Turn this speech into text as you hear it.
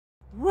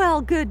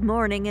Well, good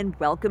morning and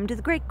welcome to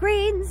the Great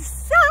Green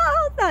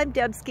South. I'm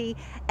Debski,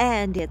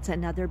 and it's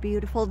another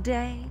beautiful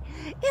day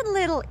in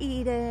Little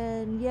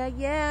Eden.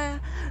 Yeah.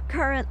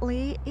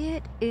 Currently,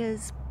 it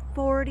is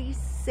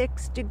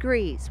 46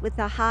 degrees with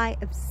a high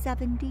of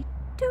 72.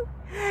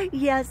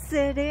 Yes,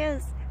 it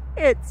is.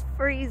 It's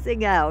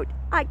freezing out.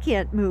 I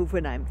can't move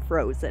when I'm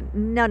frozen.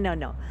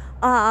 No.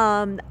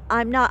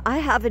 I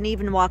haven't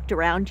even walked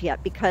around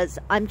yet because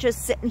I'm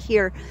just sitting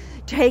here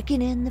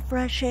taking in the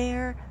fresh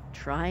air,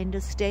 trying to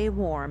stay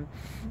warm.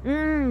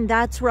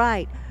 That's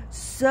right.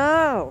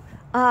 So,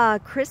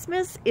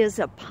 Christmas is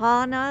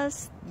upon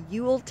us.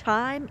 Yule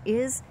time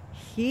is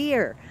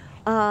here.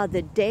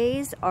 The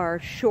days are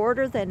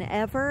shorter than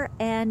ever,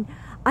 and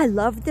I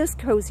love this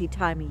cozy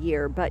time of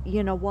year. But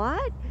you know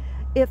what?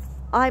 If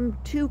I'm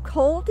too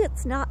cold,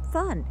 it's not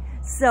fun.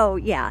 So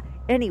yeah,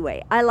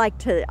 anyway, I like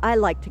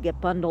to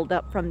get bundled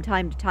up from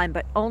time to time,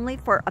 but only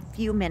for a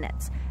few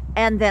minutes,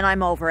 and then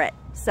I'm over it.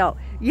 So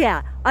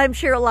yeah, I'm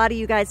sure a lot of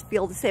you guys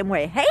feel the same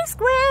way. Hey,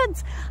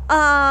 squids!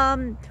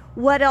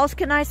 What else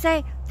can I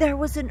say? There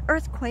was an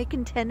earthquake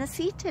in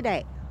Tennessee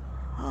today.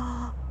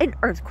 An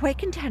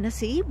earthquake in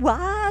Tennessee?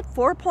 What?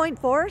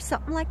 4.4?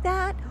 Something like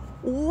that?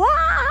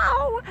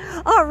 Wow!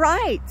 All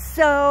right,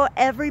 so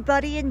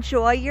everybody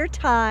enjoy your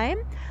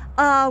time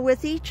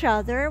with each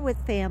other, with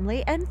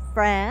family and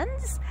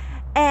friends,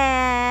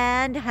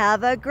 and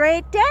have a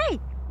great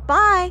day.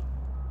 Bye.